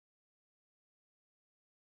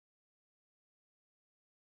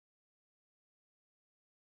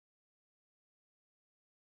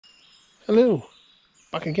Hello,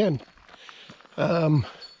 back again.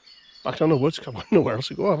 Back down the woods, I've got nowhere else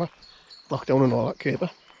to go, have I? Lockdown and all that caper.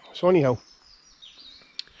 So anyhow,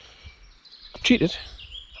 I've cheated.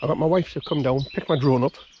 I got my wife to come down, pick my drone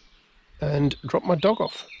up and drop my dog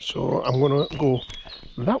off. So I'm going to go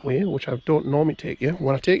that way, which I don't normally take you.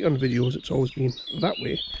 When I take you on videos, it's always been that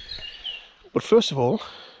way. But first of all,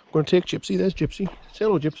 I'm going to take Gypsy. There's Gypsy. Say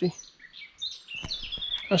hello, Gypsy.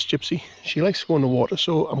 That's Gypsy. She likes to go in the water,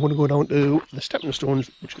 so I'm going to go down to the stepping stones,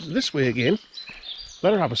 which is this way again.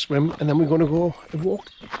 Let her have a swim, and then we're going to go and walk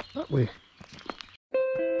that way.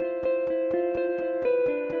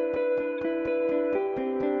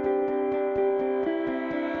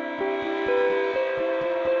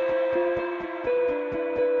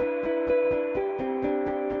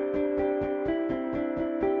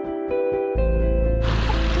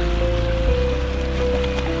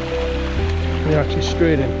 They're actually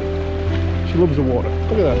straight in. She loves the water.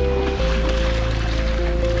 Look at that.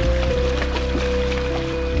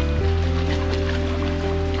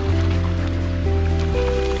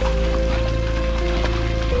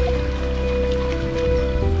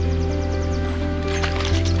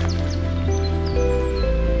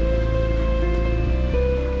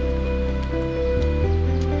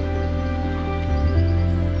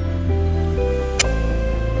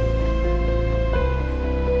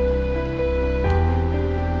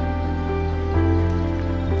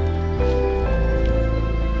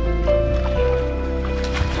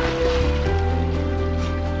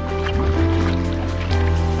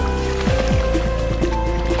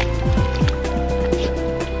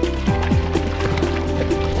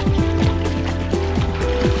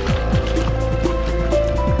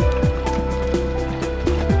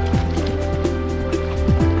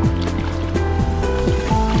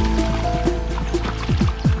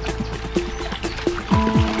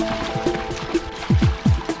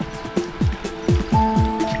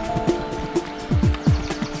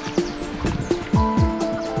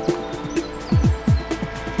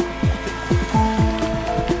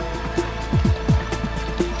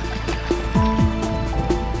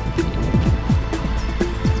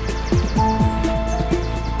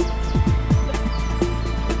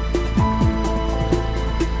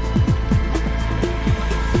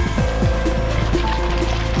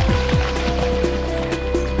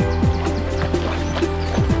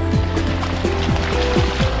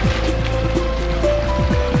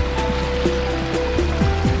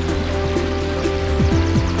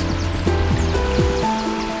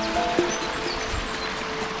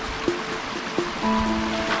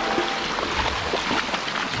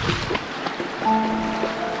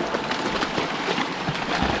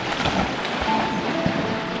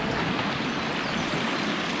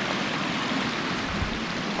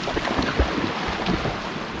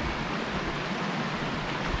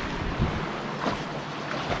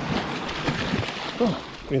 Oh,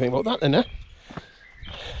 what do you think about that then, eh?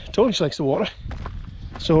 Totally likes the water.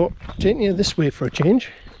 So, taking you this way for a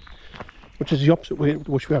change, which is the opposite way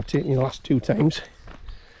which we have taken you the last two times.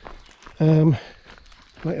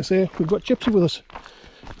 Like I say, we've got Gypsy with us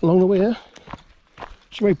along the way, eh?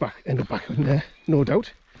 She might end up back in there, no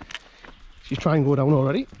doubt. She's trying to go down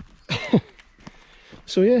already.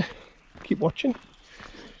 So yeah, keep watching.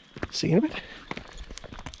 See you in a bit.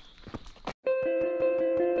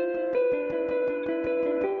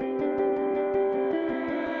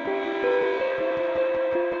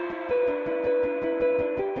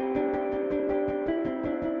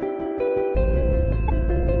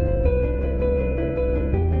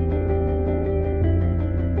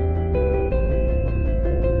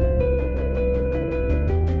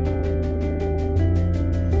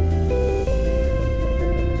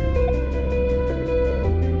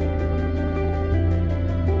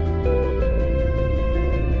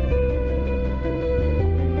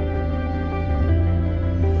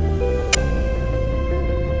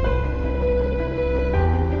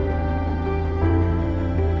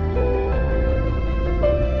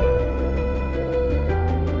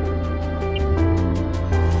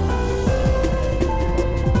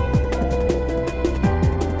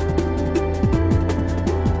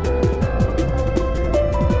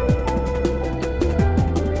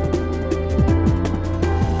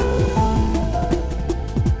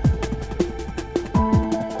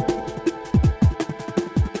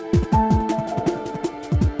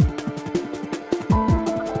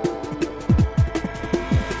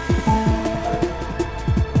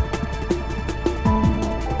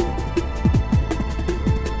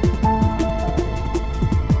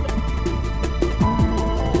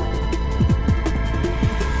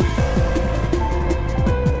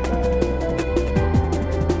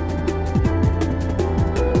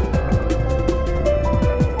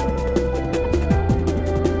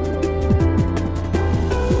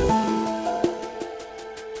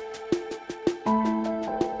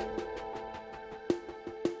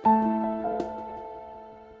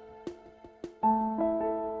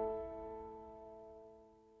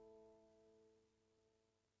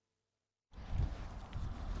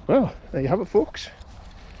 Well, there you have it, folks.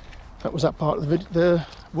 That was that part of the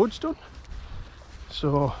woods done.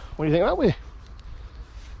 So what do you think of that way?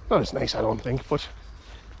 Not as nice, I don't think, but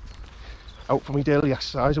out for my daily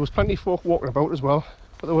exercise. There was plenty of folk walking about as well,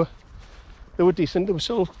 but they were decent. They were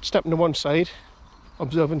still stepping to one side,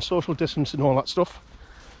 observing social distance and all that stuff.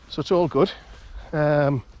 So it's all good.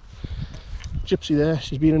 Gypsy there,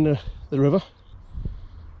 she's been in the river.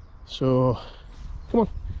 So come on.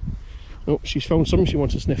 Oh, she's found something she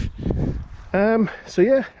wants to sniff. So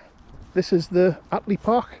yeah, this is the Attley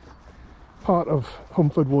Park part of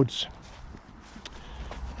Humford Woods.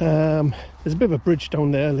 There's a bit of a bridge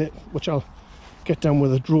down there, which I'll get down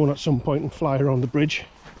with a drone at some point and fly around the bridge.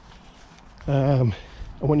 And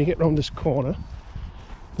when you get round this corner,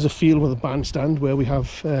 there's a field with a bandstand where we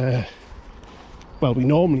have, well, we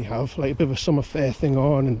normally have like a bit of a summer fair thing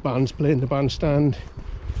on and bands playing the bandstand.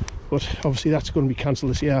 But obviously that's going to be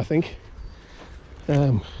cancelled this year, I think,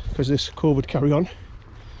 because this COVID carry on.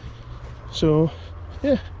 So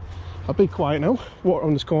yeah, I'll be quiet now, walk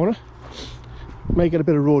around this corner. May get a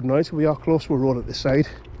bit of road noise, we are close to a road at this side,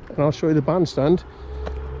 and I'll show you the bandstand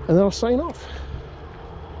and then I'll sign off.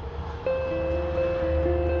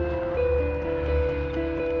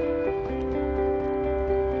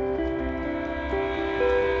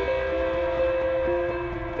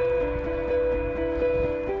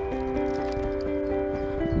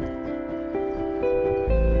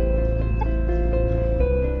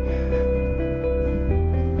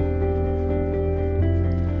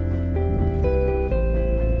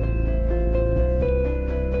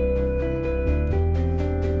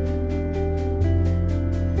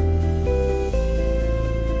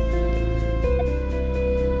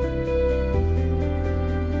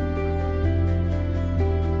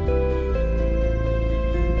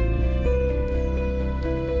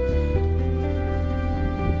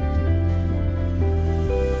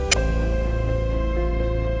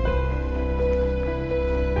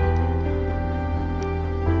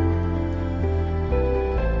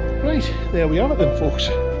 Right, there we have it then, folks.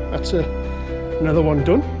 That's another one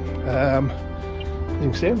done. As you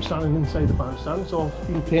can see, I'm standing inside the bandstand. It's all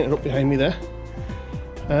been painted up behind me there.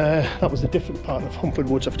 That was a different part of Humford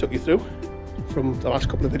Woods I've took you through from the last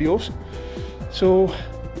couple of videos. So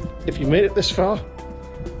if you made it this far,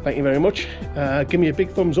 thank you very much. Give me a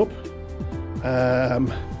big thumbs up.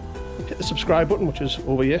 Hit the subscribe button, which is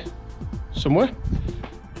over here somewhere.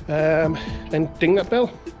 And ding that bell.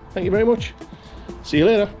 Thank you very much. See you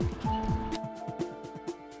later.